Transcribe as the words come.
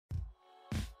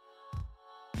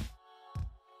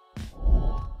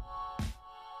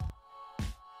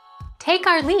Take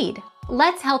our lead.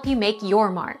 Let's help you make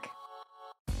your mark.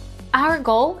 Our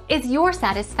goal is your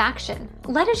satisfaction.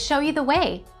 Let us show you the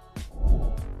way.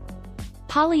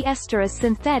 Polyester is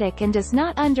synthetic and does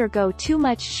not undergo too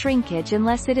much shrinkage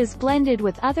unless it is blended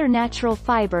with other natural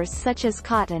fibers such as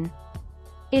cotton.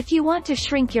 If you want to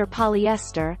shrink your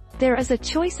polyester, there is a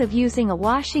choice of using a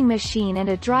washing machine and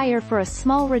a dryer for a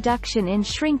small reduction in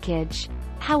shrinkage.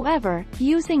 However,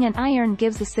 using an iron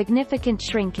gives a significant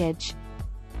shrinkage.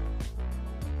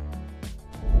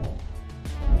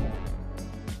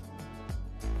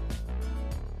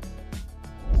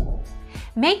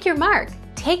 Make your mark.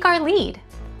 Take our lead.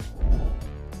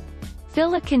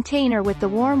 Fill a container with the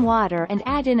warm water and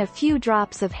add in a few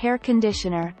drops of hair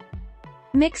conditioner.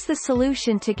 Mix the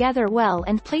solution together well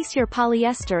and place your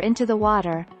polyester into the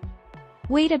water.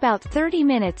 Wait about 30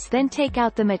 minutes, then take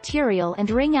out the material and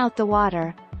wring out the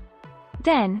water.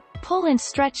 Then, pull and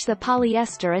stretch the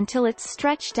polyester until it's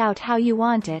stretched out how you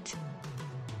want it.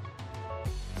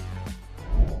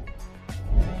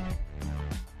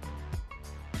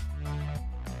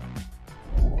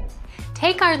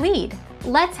 Take our lead.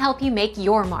 Let's help you make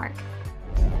your mark.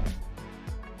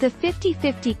 The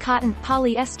 50-50 cotton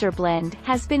polyester blend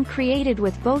has been created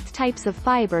with both types of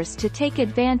fibers to take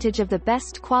advantage of the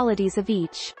best qualities of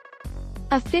each.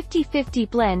 A 50-50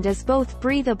 blend is both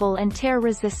breathable and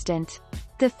tear-resistant.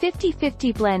 The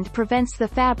 50-50 blend prevents the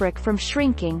fabric from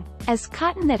shrinking, as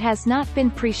cotton that has not been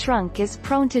pre-shrunk is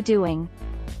prone to doing.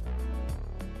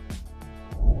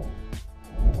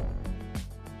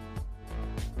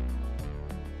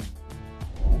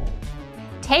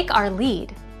 Take our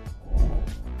lead.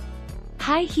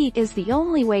 High heat is the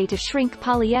only way to shrink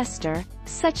polyester,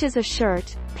 such as a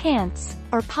shirt, pants,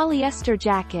 or polyester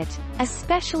jacket,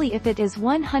 especially if it is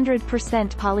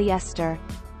 100% polyester.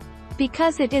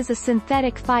 Because it is a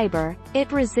synthetic fiber,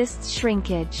 it resists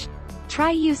shrinkage.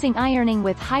 Try using ironing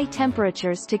with high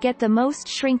temperatures to get the most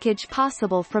shrinkage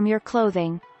possible from your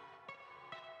clothing.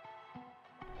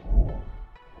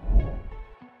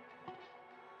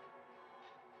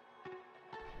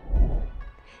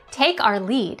 Take our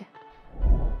lead.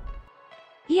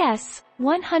 Yes,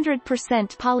 100%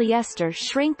 polyester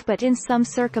shrink, but in some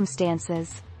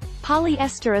circumstances.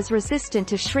 Polyester is resistant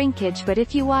to shrinkage, but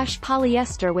if you wash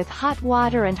polyester with hot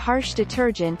water and harsh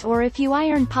detergent, or if you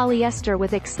iron polyester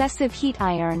with excessive heat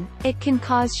iron, it can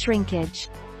cause shrinkage.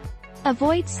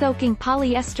 Avoid soaking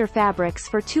polyester fabrics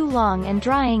for too long and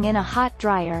drying in a hot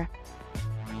dryer.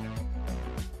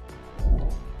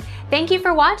 Thank you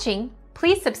for watching.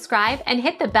 Please subscribe and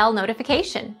hit the bell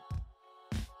notification.